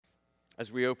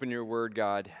As we open your word,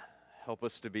 God, help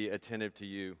us to be attentive to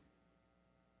you,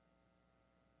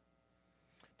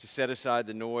 to set aside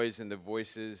the noise and the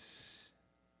voices,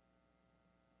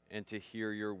 and to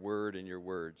hear your word and your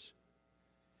words.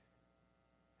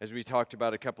 As we talked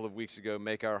about a couple of weeks ago,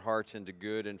 make our hearts into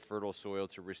good and fertile soil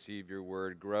to receive your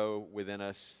word. Grow within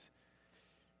us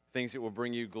things that will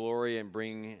bring you glory and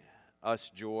bring us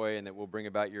joy, and that will bring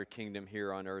about your kingdom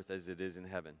here on earth as it is in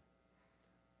heaven.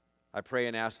 I pray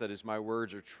and ask that as my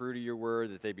words are true to your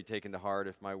word, that they be taken to heart.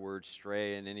 If my words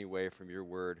stray in any way from your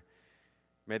word,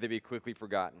 may they be quickly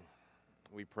forgotten.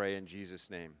 We pray in Jesus'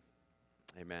 name.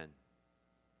 Amen.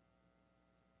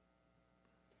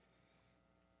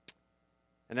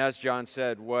 And as John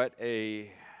said, what a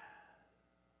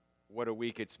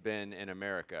week it's been in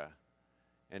America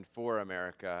and for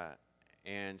America,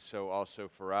 and so also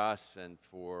for us and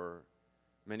for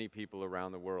many people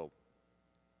around the world.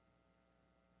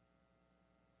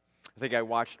 I think I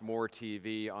watched more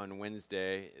TV on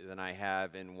Wednesday than I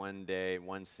have in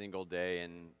one single day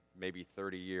in maybe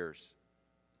 30 years.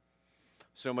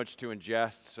 So much to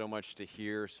ingest, so much to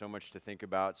hear, so much to think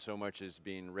about, so much is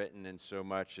being written, and so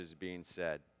much is being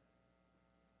said.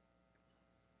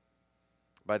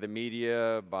 By the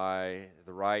media, by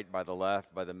the right, by the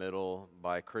left, by the middle,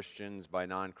 by Christians, by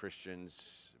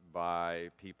non-Christians, by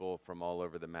people from all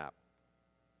over the map.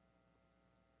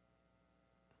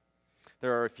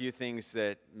 There are a few things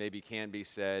that maybe can be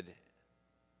said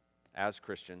as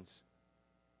Christians,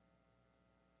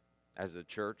 as a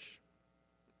church,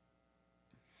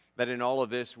 that in all of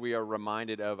this we are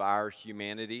reminded of our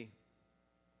humanity,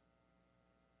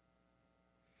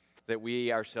 that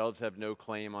we ourselves have no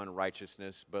claim on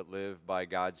righteousness but live by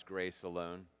God's grace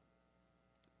alone,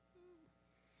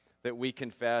 that we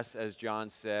confess, as John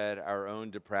said, our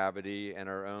own depravity and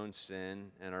our own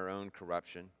sin and our own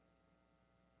corruption.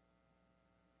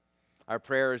 Our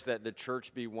prayer is that the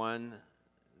church be one,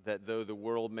 that though the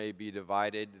world may be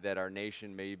divided, that our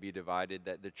nation may be divided,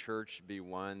 that the church be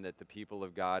one, that the people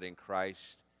of God in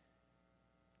Christ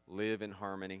live in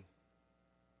harmony.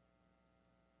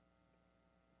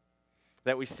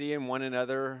 That we see in one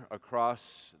another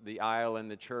across the aisle in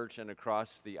the church and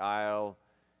across the aisle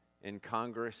in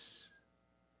Congress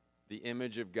the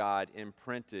image of God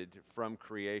imprinted from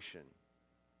creation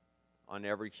on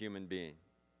every human being.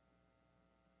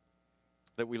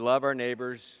 That we love our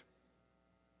neighbors,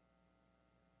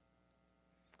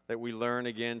 that we learn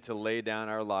again to lay down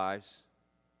our lives,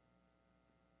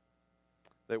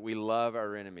 that we love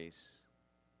our enemies,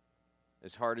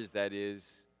 as hard as that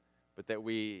is, but that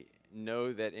we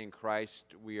know that in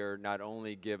Christ we are not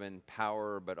only given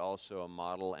power, but also a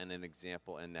model and an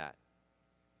example in that.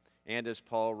 And as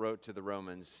Paul wrote to the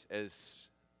Romans, as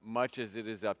much as it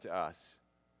is up to us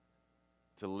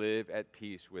to live at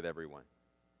peace with everyone.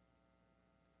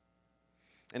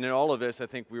 And in all of this, I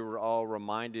think we were all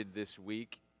reminded this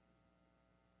week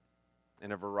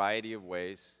in a variety of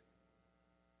ways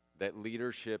that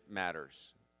leadership matters.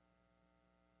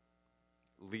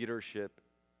 Leadership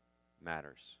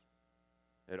matters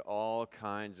at all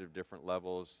kinds of different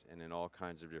levels and in all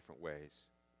kinds of different ways.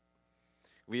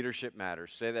 Leadership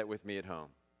matters. Say that with me at home.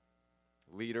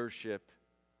 Leadership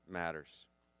matters.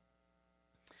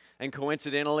 And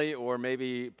coincidentally, or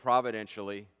maybe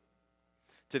providentially,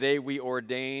 today we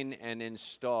ordain and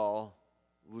install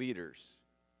leaders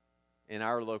in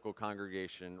our local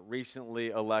congregation, recently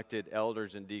elected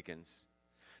elders and deacons.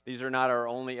 These are not our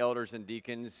only elders and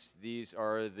deacons. These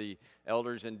are the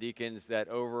elders and deacons that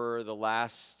over the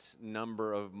last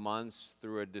number of months,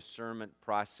 through a discernment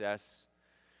process,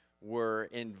 were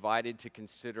invited to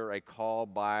consider a call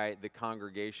by the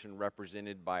congregation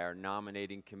represented by our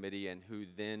nominating committee, and who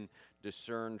then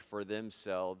discerned for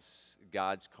themselves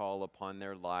God's call upon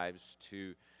their lives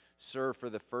to serve for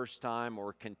the first time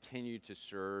or continue to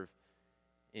serve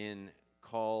in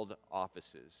called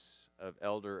offices of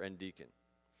elder and deacon.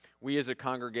 We as a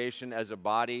congregation, as a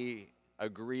body,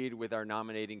 agreed with our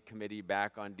nominating committee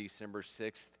back on December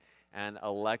 6th and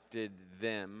elected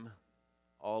them,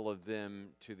 all of them,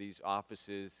 to these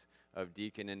offices of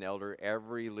deacon and elder.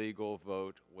 Every legal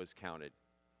vote was counted,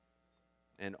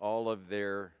 and all of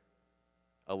their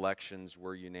elections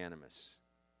were unanimous.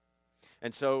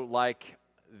 And so, like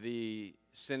the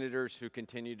senators who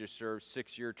continue to serve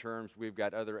 6-year terms, we've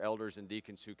got other elders and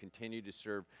deacons who continue to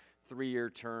serve 3-year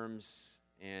terms,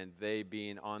 and they,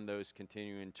 being on those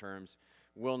continuing terms,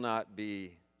 will not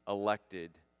be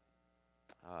elected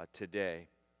today,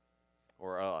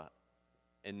 or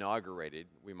inaugurated,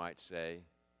 we might say,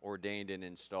 ordained and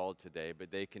installed today,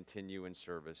 but they continue in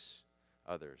service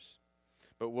others.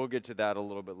 But we'll get to that a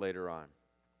little bit later on.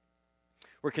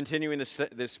 We're continuing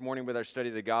this morning with our study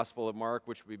of the Gospel of Mark,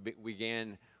 which we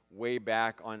began way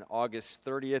back on August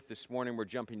 30th. This morning we're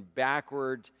jumping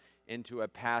backward into a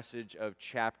passage of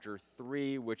chapter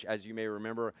 3, which, as you may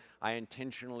remember, I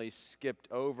intentionally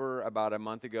skipped over about a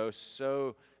month ago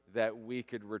so that we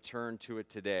could return to it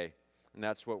today. And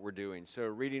that's what we're doing. So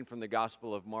reading from the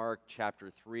Gospel of Mark,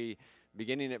 chapter 3,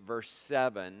 beginning at verse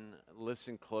 7,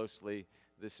 listen closely.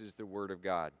 This is the Word of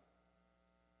God.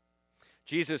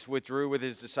 Jesus withdrew with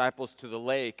his disciples to the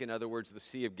lake, in other words, the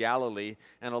Sea of Galilee,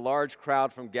 and a large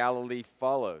crowd from Galilee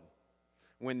followed.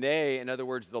 When they, in other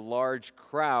words, the large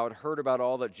crowd, heard about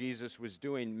all that Jesus was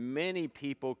doing, many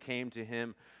people came to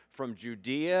him from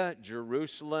Judea,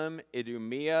 Jerusalem,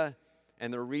 Idumea,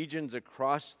 and the regions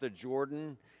across the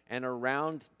Jordan and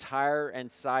around Tyre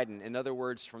and Sidon. In other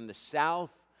words, from the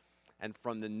south and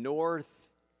from the north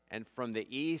and from the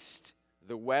east.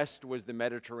 The west was the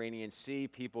Mediterranean Sea.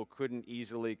 People couldn't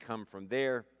easily come from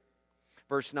there.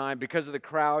 Verse 9, because of the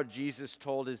crowd, Jesus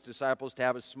told his disciples to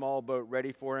have a small boat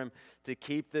ready for him to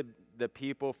keep the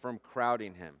people from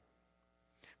crowding him.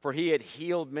 For he had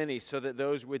healed many, so that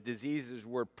those with diseases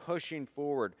were pushing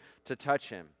forward to touch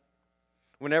him.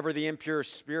 Whenever the impure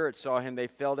spirits saw him, they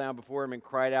fell down before him and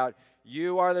cried out,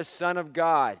 "You are the Son of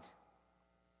God."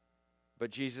 But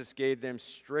Jesus gave them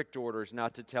strict orders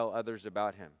not to tell others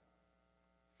about him.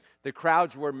 The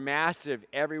crowds were massive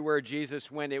everywhere Jesus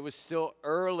went. It was still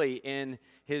early in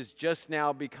his just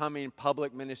now becoming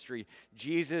public ministry.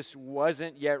 Jesus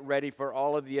wasn't yet ready for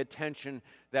all of the attention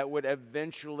that would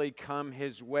eventually come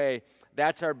his way.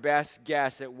 That's our best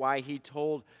guess at why he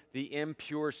told the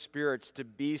impure spirits to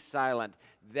be silent.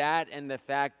 That and the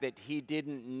fact that he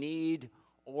didn't need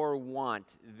or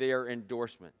want their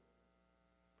endorsement.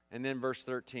 And then verse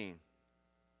 13.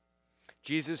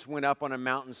 Jesus went up on a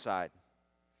mountainside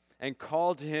and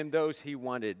called to him those he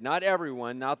wanted. Not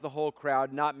everyone, not the whole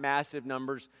crowd, not massive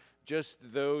numbers, just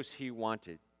those he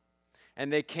wanted.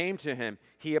 And they came to him.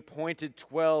 He appointed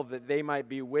 12 that they might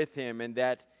be with him and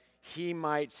that he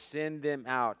might send them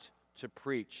out to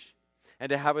preach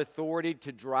and to have authority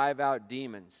to drive out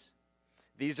demons.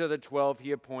 These are the 12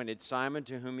 he appointed: Simon,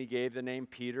 to whom he gave the name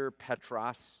Peter,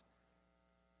 Petros;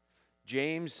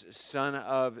 James, son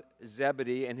of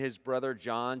Zebedee, and his brother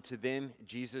John. To them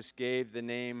Jesus gave the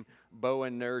name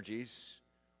Boanerges,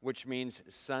 which means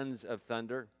sons of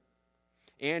thunder.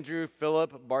 Andrew,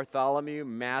 Philip, Bartholomew,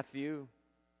 Matthew,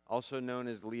 also known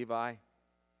as Levi.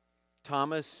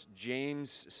 Thomas,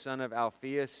 James, son of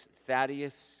Alphaeus,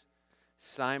 Thaddeus,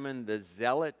 Simon the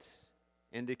Zealot,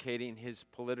 indicating his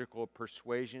political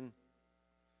persuasion,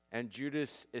 and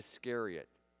Judas Iscariot,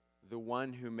 the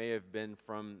one who may have been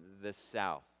from the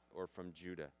south or from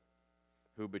Judah,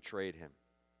 who betrayed him.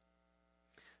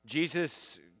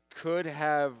 Jesus could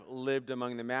have lived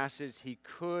among the masses. He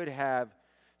could have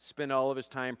spent all of his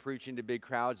time preaching to big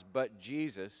crowds, but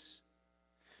Jesus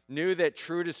knew that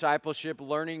true discipleship,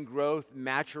 learning, growth,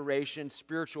 maturation,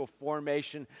 spiritual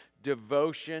formation,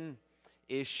 devotion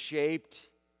is shaped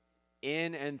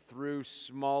in and through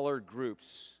smaller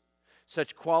groups.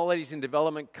 Such qualities and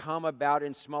development come about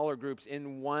in smaller groups,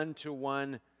 in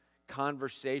one-to-one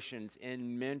conversations,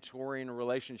 in mentoring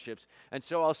relationships. And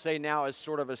so I'll say now, as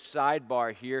sort of a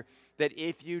sidebar here, that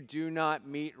if you do not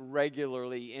meet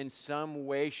regularly in some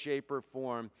way, shape, or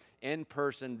form, in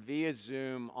person, via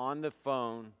Zoom, on the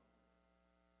phone,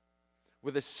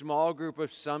 with a small group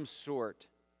of some sort,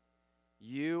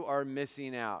 you are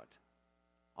missing out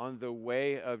on the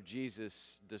way of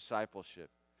Jesus' discipleship.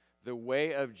 The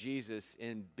way of Jesus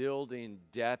in building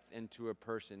depth into a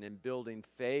person, in building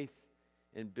faith,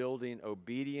 in building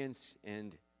obedience,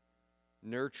 and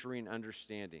nurturing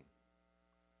understanding.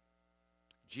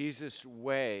 Jesus'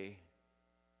 way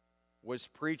was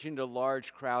preaching to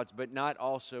large crowds, but not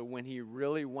also when he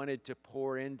really wanted to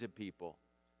pour into people.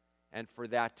 And for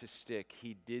that to stick,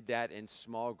 he did that in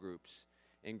small groups,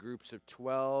 in groups of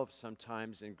 12,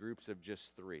 sometimes in groups of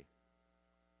just 3.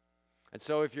 And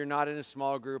so if you're not in a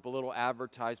small group, a little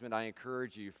advertisement, I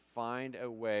encourage you, find a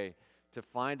way to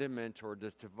find a mentor,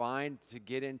 to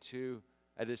get into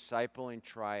a discipling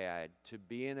triad, to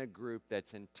be in a group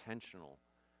that's intentional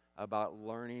about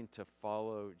learning to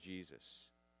follow Jesus.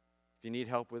 If you need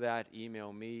help with that,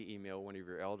 email me, email one of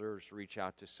your elders, reach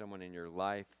out to someone in your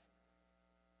life,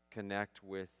 connect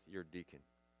with your deacon.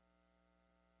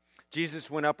 Jesus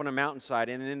went up on a mountainside,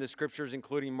 and in the scriptures,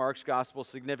 including Mark's gospel,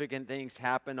 significant things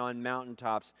happen on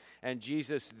mountaintops. And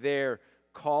Jesus there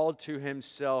called to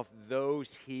himself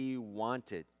those he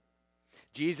wanted.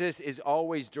 Jesus is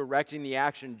always directing the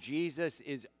action. Jesus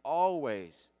is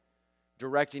always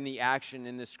directing the action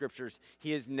in the scriptures.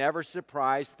 He is never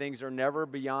surprised. Things are never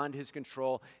beyond his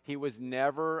control. He was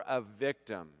never a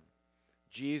victim.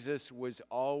 Jesus was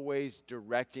always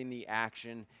directing the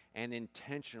action and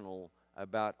intentional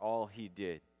about all he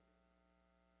did.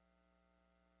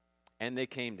 And they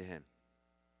came to him.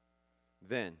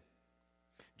 Then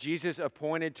Jesus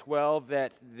appointed 12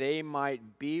 that they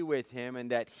might be with him and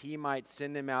that he might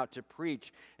send them out to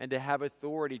preach and to have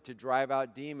authority to drive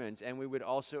out demons. And we would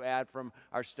also add from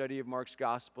our study of Mark's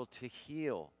gospel to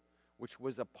heal, which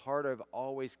was a part of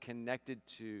always connected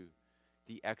to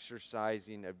the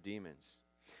exorcising of demons.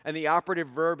 And the operative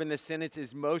verb in the sentence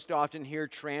is most often here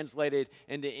translated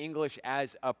into English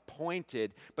as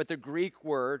appointed, but the Greek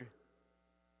word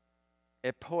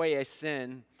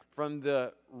epoiesin, from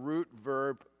the root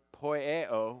verb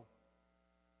poieo,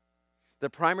 the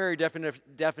primary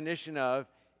definition of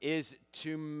is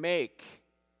to make.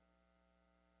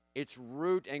 Its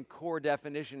root and core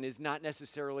definition is not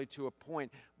necessarily to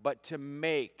appoint, but to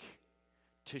make,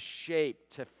 to shape,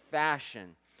 to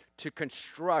fashion, to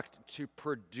construct, to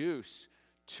produce,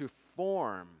 to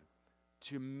form,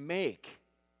 to make.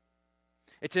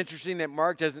 It's interesting that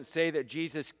Mark doesn't say that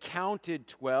Jesus counted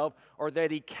 12 or that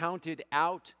he counted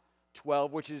out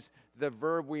 12, which is the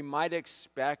verb we might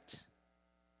expect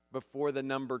before the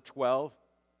number 12.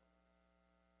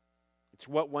 It's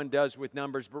what one does with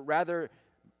numbers, but rather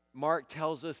Mark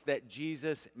tells us that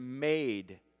Jesus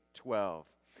made 12.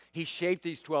 He shaped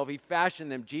these 12. He fashioned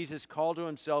them. Jesus called to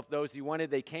himself those he wanted.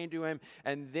 They came to him,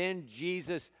 and then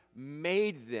Jesus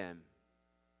made them.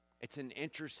 It's an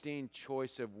interesting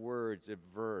choice of words, of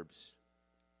verbs.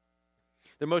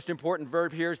 The most important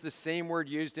verb here is the same word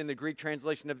used in the Greek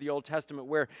translation of the Old Testament,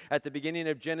 where at the beginning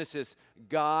of Genesis,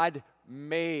 God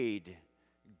made,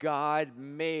 God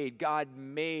made, God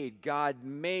made, God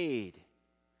made.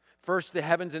 First the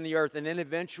heavens and the earth, and then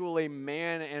eventually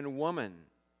man and woman.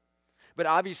 But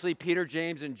obviously Peter,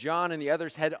 James, and John and the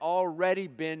others had already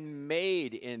been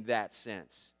made in that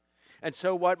sense. And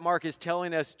so what Mark is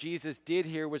telling us Jesus did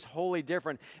here was wholly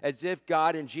different, as if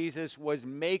God and Jesus was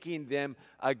making them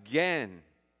again,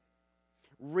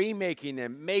 remaking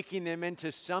them, making them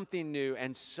into something new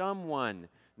and someone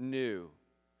new.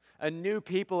 A new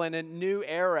people and a new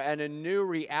era and a new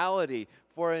reality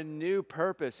for a new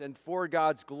purpose and for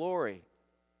God's glory.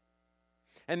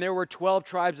 And there were 12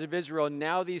 tribes of Israel.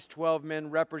 Now these 12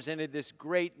 men represented this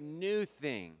great new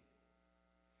thing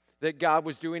that God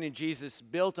was doing in Jesus,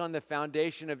 built on the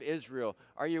foundation of Israel.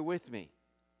 Are you with me?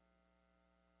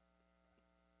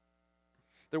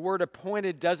 The word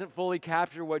appointed doesn't fully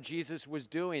capture what Jesus was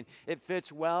doing. It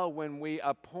fits well when we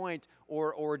appoint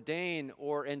or ordain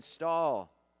or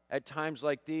install at times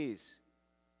like these.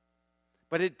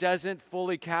 But it doesn't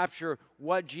fully capture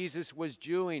what Jesus was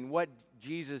doing, what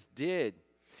Jesus did.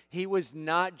 He was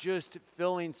not just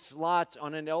filling slots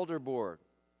on an elder board,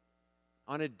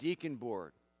 on a deacon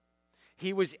board.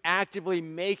 He was actively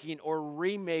making or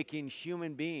remaking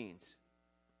human beings,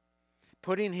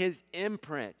 putting his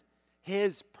imprint,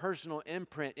 his personal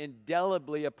imprint,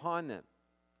 indelibly upon them.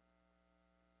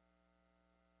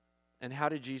 And how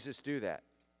did Jesus do that?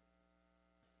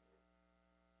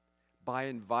 By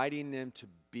inviting them to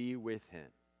be with him.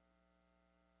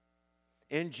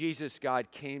 In Jesus, God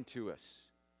came to us.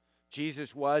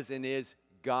 Jesus was and is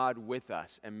God with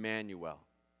us, Emmanuel.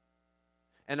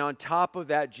 And on top of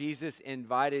that, Jesus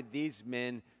invited these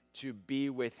men to be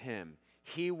with him.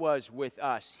 He was with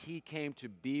us. He came to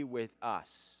be with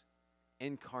us.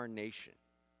 Incarnation.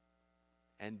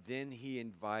 And then he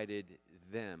invited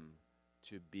them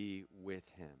to be with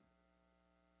him.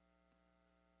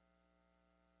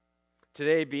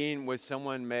 Today, being with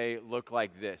someone may look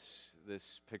like this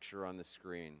picture on the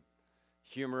screen.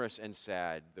 Humorous and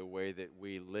sad, the way that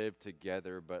we live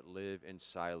together but live in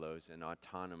silos and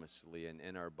autonomously and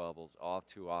in our bubbles all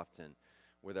too often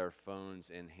with our phones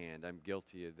in hand. I'm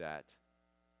guilty of that.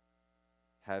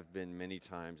 Have been many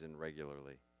times and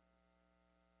regularly.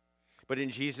 But in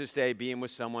Jesus' day, being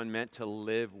with someone meant to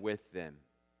live with them,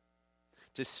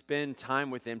 to spend time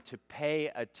with them, to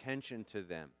pay attention to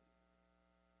them,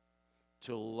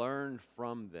 to learn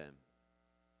from them,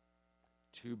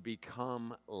 to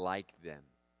become like them.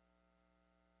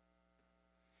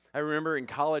 I remember in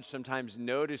college sometimes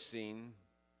noticing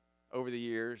over the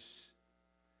years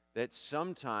that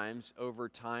sometimes over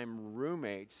time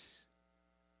roommates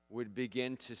would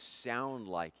begin to sound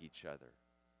like each other.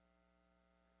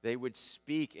 They would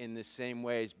speak in the same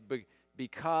ways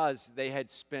because they had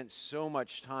spent so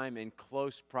much time in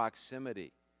close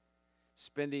proximity,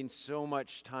 spending so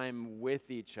much time with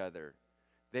each other.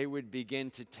 They would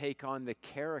begin to take on the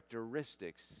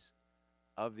characteristics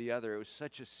of the other. It was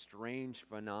such a strange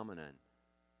phenomenon,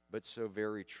 but so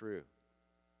very true.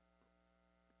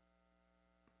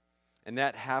 And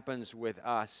that happens with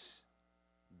us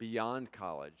beyond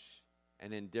college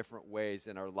and in different ways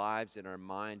in our lives, in our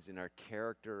minds, in our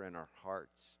character, and our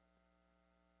hearts,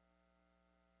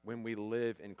 when we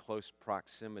live in close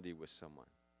proximity with someone.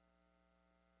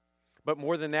 But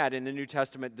more than that, in the New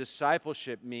Testament,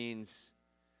 discipleship means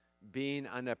being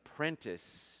an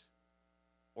apprentice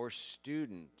or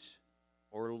student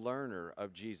or learner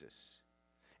of Jesus.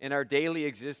 In our daily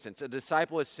existence, a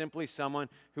disciple is simply someone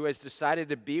who has decided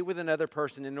to be with another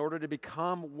person in order to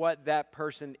become what that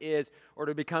person is or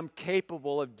to become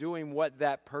capable of doing what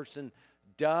that person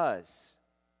does.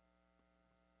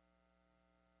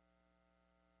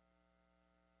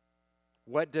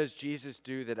 What does Jesus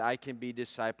do that I can be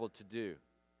discipled to do?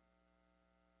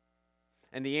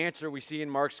 And the answer we see in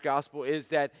Mark's gospel is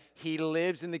that he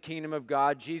lives in the kingdom of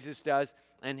God, Jesus does,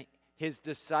 and his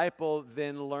disciple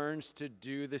then learns to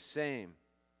do the same.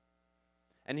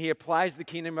 And he applies the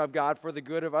kingdom of God for the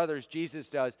good of others, Jesus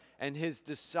does, and his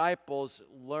disciples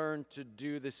learn to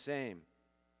do the same.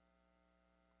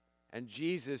 And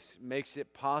Jesus makes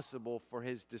it possible for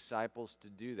his disciples to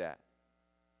do that,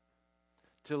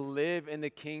 to live in the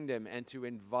kingdom and to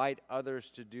invite others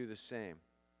to do the same,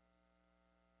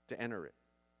 to enter it.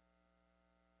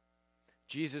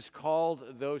 Jesus called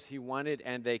those he wanted,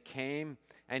 and they came,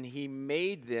 and he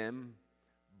made them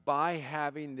by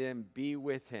having them be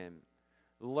with him,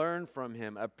 learn from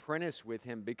him, apprentice with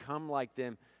him, become like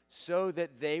them, so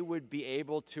that they would be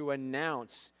able to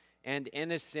announce and,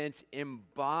 in a sense,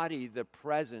 embody the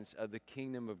presence of the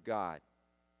kingdom of God.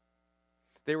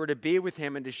 They were to be with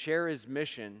him and to share his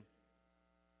mission,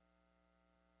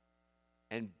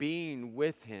 and being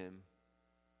with him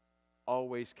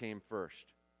always came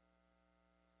first.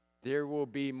 There will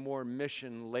be more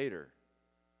mission later,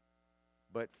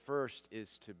 but first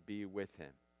is to be with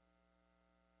him.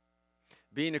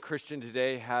 Being a Christian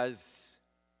today has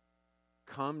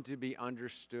come to be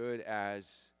understood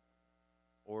as,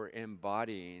 or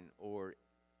embodying, or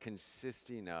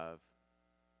consisting of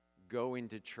going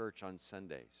to church on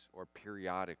Sundays or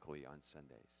periodically on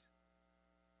Sundays,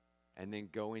 and then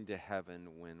going to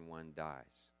heaven when one dies.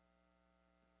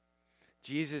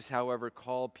 Jesus, however,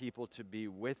 called people to be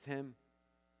with him,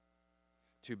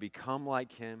 to become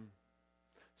like him,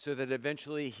 so that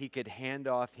eventually he could hand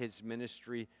off his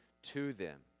ministry to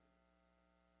them.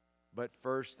 But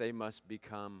first, they must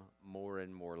become more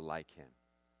and more like him.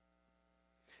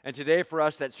 And today for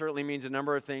us, that certainly means a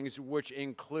number of things, which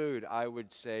include, I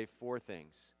would say, 4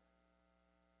 things.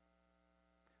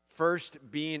 First,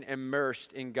 being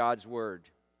immersed in God's Word,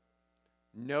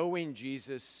 knowing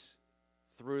Jesus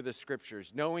through the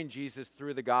Scriptures, knowing Jesus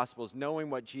through the Gospels, knowing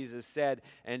what Jesus said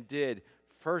and did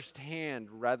firsthand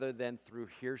rather than through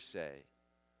hearsay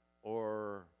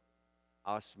or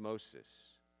osmosis.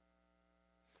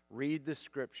 Read the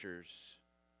Scriptures,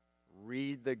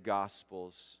 read the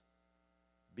Gospels,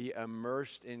 be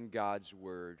immersed in God's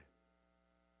Word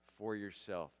for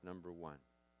yourself, number 1.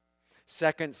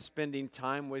 Second, spending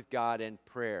time with God in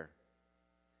prayer,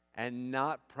 and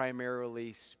not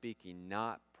primarily speaking,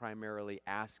 not primarily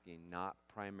asking, not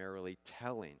primarily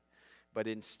telling, but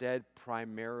instead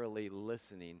primarily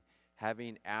listening,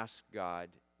 having asked God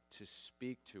to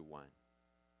speak to one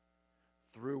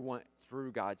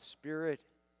through God's Spirit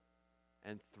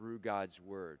and through God's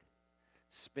Word.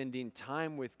 Spending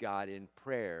time with God in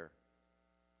prayer,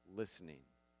 listening,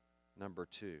 number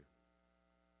 2.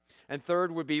 And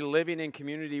third would be living in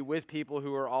community with people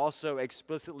who are also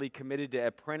explicitly committed to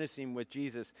apprenticing with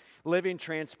Jesus, living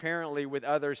transparently with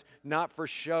others, not for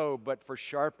show, but for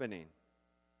sharpening.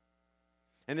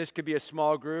 And this could be a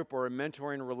small group or a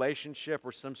mentoring relationship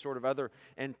or some sort of other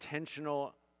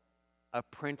intentional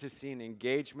apprenticing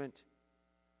engagement,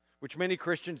 which many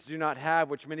Christians do not have,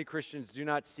 which many Christians do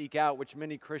not seek out, which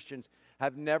many Christians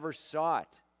have never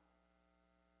sought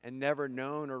and never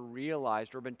known or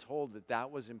realized or been told that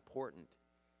that was important.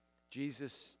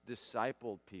 Jesus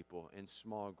discipled people in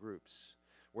small groups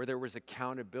where there was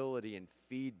accountability and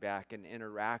feedback and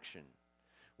interaction,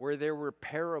 where there were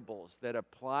parables that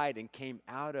applied and came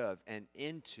out of and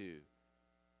into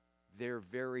their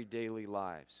very daily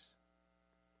lives.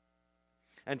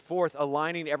 And fourth,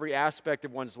 aligning every aspect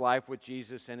of one's life with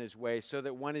Jesus and his way so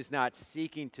that one is not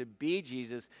seeking to be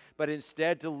Jesus, but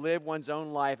instead to live one's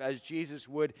own life as Jesus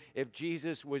would if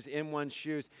Jesus was in one's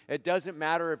shoes. It doesn't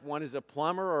matter if one is a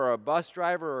plumber or a bus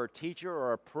driver or a teacher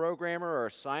or a programmer or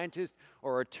a scientist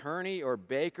or attorney or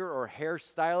baker or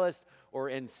hairstylist or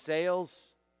in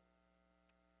sales.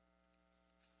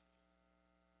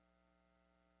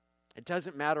 It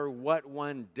doesn't matter what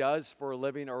one does for a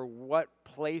living or what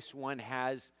place one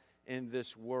has in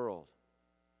this world.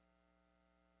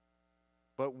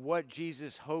 But what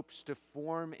Jesus hopes to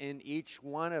form in each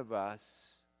one of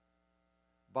us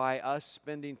by us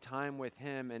spending time with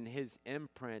Him and His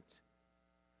imprint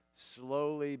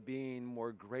slowly being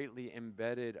more greatly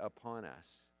embedded upon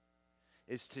us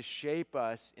is to shape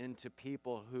us into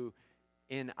people who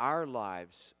in our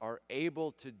lives are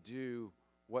able to do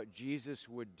what Jesus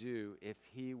would do if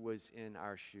He was in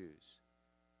our shoes.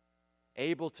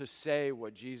 Able to say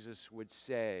what Jesus would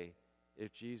say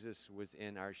if Jesus was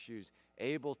in our shoes.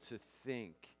 Able to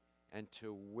think and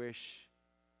to wish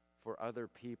for other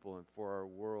people and for our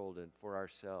world and for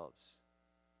ourselves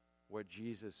what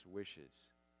Jesus wishes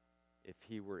if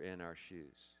He were in our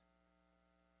shoes.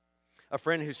 A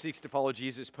friend who seeks to follow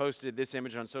Jesus posted this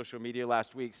image on social media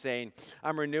last week saying,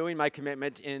 "I'm renewing my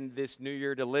commitment in this new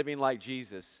year to living like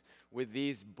Jesus," with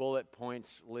these bullet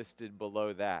points listed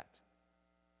below that.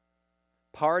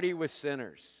 Party with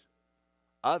sinners,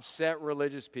 upset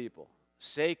religious people,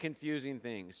 say confusing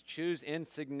things, choose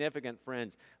insignificant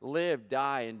friends, live,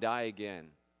 die, and die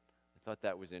again. I thought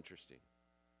that was interesting.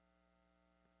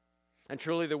 And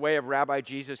truly the way of Rabbi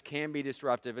Jesus can be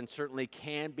disruptive and certainly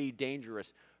can be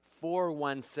dangerous for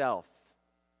oneself,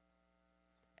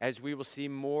 as we will see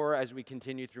more as we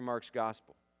continue through Mark's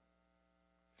gospel.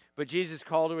 But Jesus'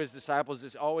 call to His disciples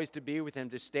is always to be with Him,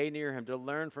 to stay near Him, to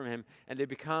learn from Him, and to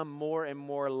become more and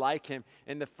more like Him.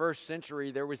 In the first century,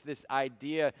 there was this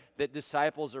idea that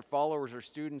disciples or followers or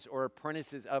students or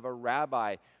apprentices of a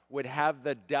rabbi would have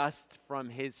the dust from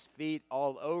his feet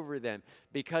all over them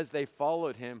because they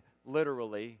followed Him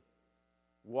literally,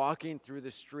 walking through the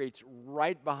streets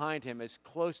right behind Him, as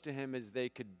close to Him as they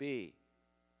could be.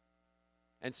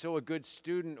 And so a good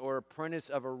student or apprentice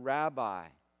of a rabbi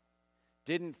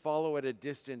didn't follow at a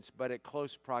distance but at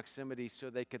close proximity so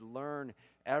they could learn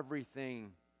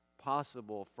everything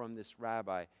possible from this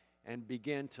rabbi and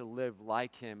begin to live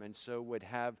like him, and so would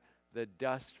have the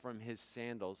dust from his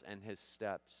sandals and his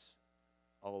steps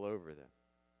all over them.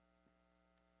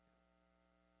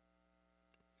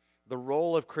 The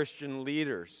role of Christian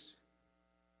leaders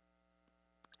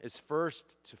is first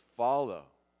to follow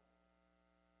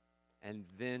and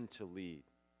then to lead.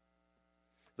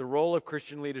 The role of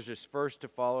Christian leaders is first to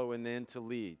follow and then to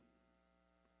lead.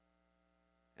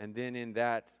 And then in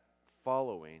that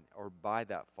following, or by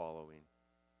that following,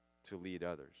 to lead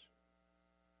others.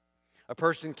 A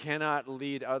person cannot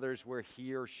lead others where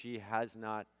he or she has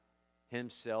not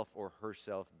himself or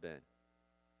herself been.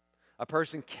 A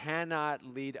person cannot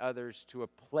lead others to a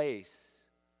place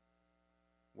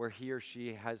where he or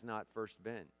she has not first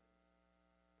been.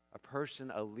 A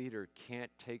person, a leader, can't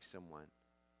take someone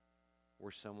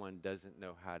where someone doesn't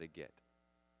know how to get.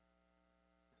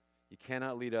 You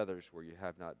cannot lead others where you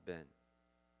have not been.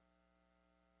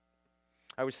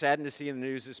 I was saddened to see in the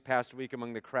news this past week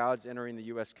among the crowds entering the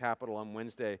U.S. Capitol on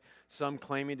Wednesday, some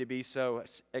claiming to be so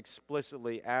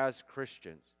explicitly as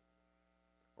Christians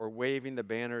or waving the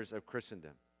banners of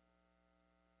Christendom.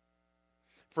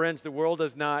 Friends, the world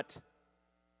does not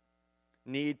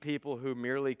need people who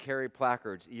merely carry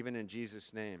placards, even in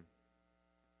Jesus' name.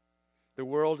 The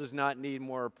world does not need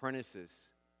more apprentices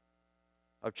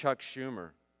of Chuck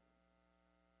Schumer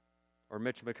or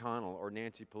Mitch McConnell or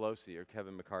Nancy Pelosi or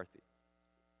Kevin McCarthy.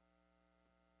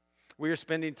 We are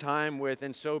spending time with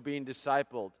and so being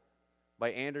discipled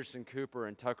by Anderson Cooper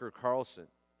and Tucker Carlson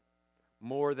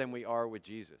more than we are with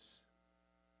Jesus.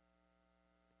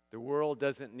 The world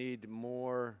doesn't need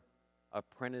more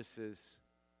apprentices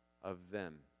of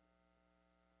them,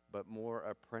 but more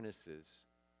apprentices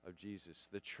of Jesus.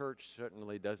 The church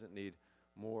certainly doesn't need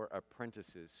more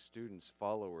apprentices, students,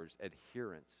 followers,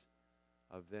 adherents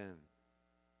of them.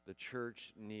 The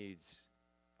church needs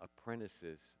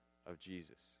apprentices of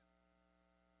Jesus.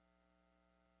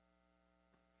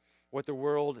 What the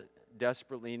world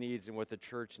desperately needs and what the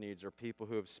church needs are people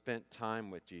who have spent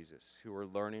time with Jesus, who are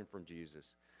learning from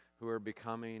Jesus, who are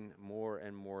becoming more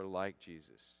and more like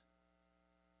Jesus.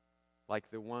 Like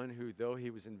the one who, though he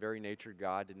was in very nature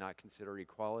God, did not consider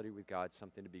equality with God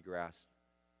something to be grasped,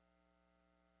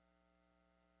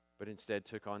 but instead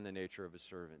took on the nature of a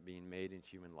servant, being made in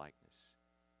human likeness,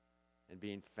 and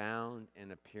being found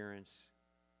in appearance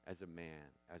as a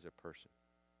man, as a person,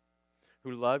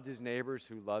 who loved his neighbors,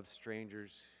 who loved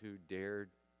strangers, who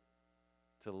dared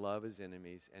to love his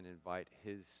enemies and invite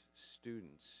his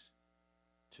students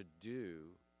to do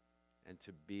and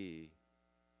to be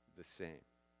the same.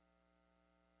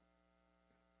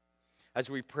 As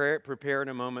we prepare in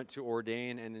a moment to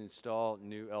ordain and install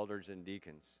new elders and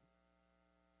deacons,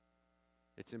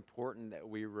 it's important that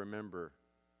we remember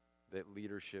that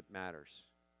leadership matters.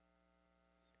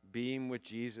 Being with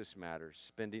Jesus matters.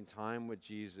 Spending time with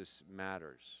Jesus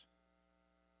matters.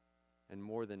 And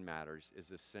more than matters,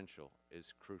 is essential,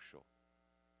 is crucial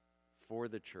for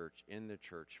the church, in the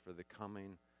church, for the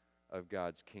coming of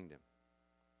God's kingdom.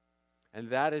 And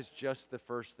that is just the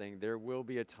first thing. There will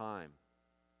be a time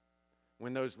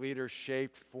when those leaders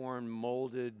shaped, formed,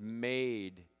 molded,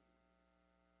 made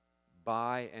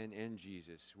by and in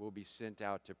Jesus will be sent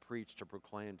out to preach, to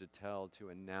proclaim, to tell, to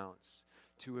announce,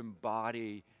 to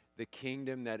embody the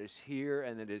kingdom that is here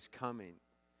and that is coming,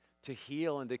 to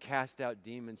heal and to cast out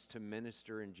demons, to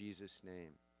minister in Jesus'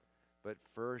 name. But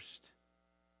first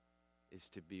is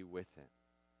to be with Him,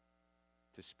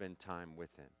 to spend time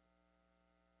with Him.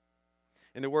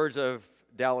 In the words of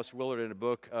Dallas Willard in a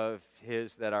book of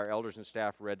his that our elders and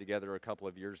staff read together a couple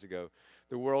of years ago,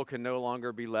 the world can no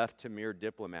longer be left to mere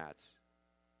diplomats,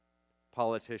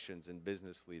 politicians, and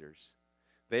business leaders.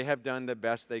 They have done the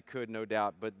best they could, no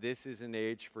doubt, but this is an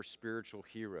age for spiritual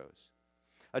heroes.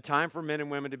 A time for men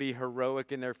and women to be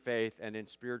heroic in their faith and in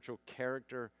spiritual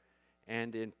character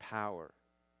and in power.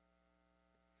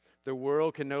 The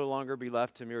world can no longer be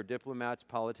left to mere diplomats,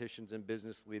 politicians, and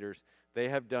business leaders. They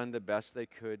have done the best they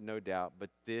could, no doubt, but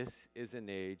this is an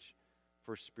age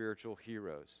for spiritual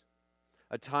heroes.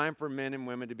 A time for men and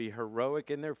women to be heroic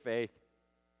in their faith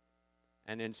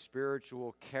and in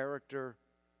spiritual character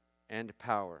and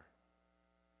power.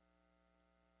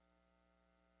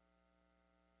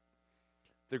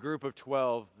 The group of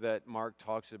 12 that Mark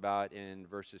talks about in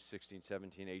verses 16,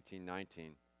 17, 18,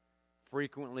 19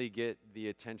 frequently get the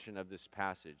attention of this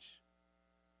passage.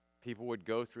 People would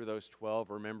go through those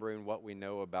 12 remembering what we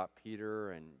know about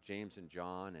Peter and James and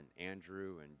John and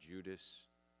Andrew and Judas,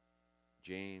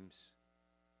 James,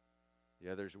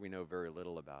 the others we know very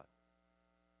little about.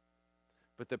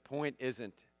 But the point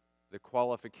isn't the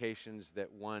qualifications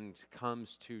that one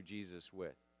comes to Jesus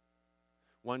with,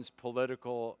 one's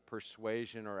political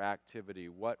persuasion or activity,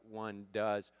 what one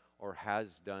does or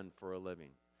has done for a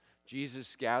living.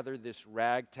 Jesus gathered this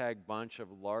ragtag bunch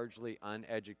of largely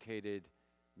uneducated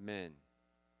men,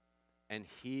 and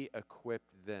He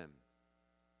equipped them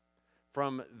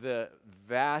from the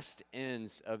vast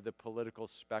ends of the political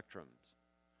spectrums.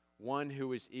 One who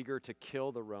was eager to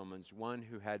kill the Romans, one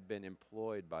who had been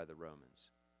employed by the Romans.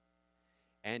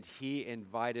 And He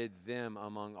invited them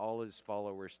among all His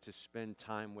followers to spend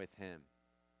time with Him,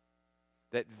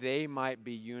 that they might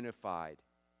be unified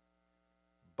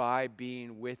by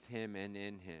being with Him and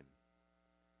in Him,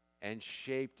 and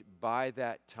shaped by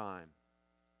that time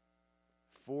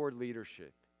for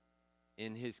leadership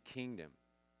in His kingdom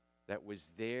that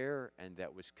was there and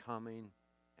that was coming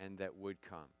and that would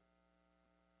come.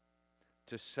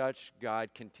 To such,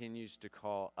 God continues to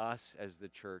call us as the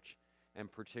church,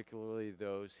 and particularly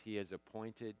those He has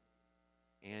appointed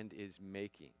and is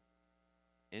making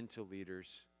into leaders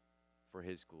for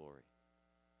His glory.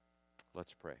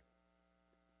 Let's pray.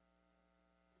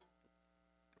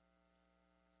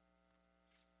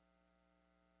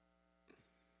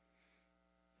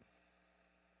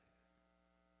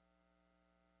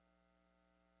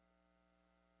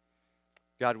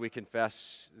 God, we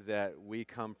confess that we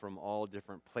come from all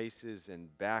different places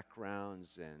and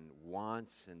backgrounds and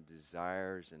wants and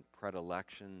desires and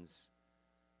predilections,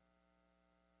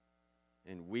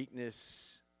 in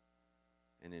weakness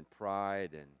and in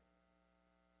pride and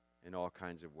in all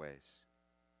kinds of ways.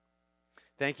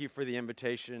 Thank you for the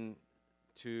invitation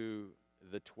to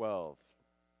the 12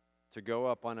 to go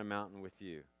up on a mountain with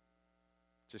you,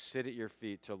 to sit at your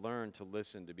feet, to learn, to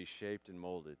listen, to be shaped and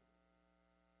molded.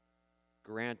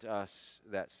 Grant us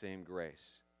that same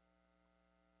grace.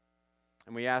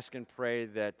 And we ask and pray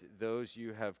that those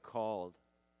you have called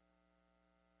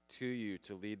to you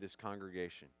to lead this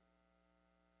congregation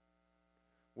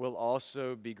will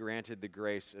also be granted the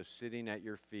grace of sitting at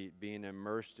your feet, being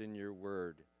immersed in your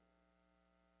word,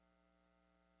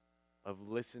 of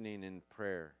listening in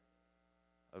prayer,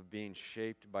 of being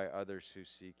shaped by others who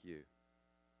seek you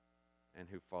and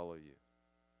who follow you.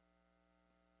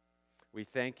 We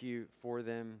thank you for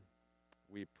them.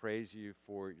 We praise you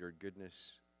for your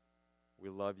goodness. We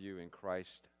love you in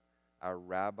Christ, our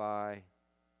Rabbi,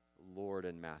 Lord,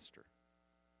 and Master.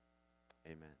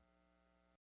 Amen.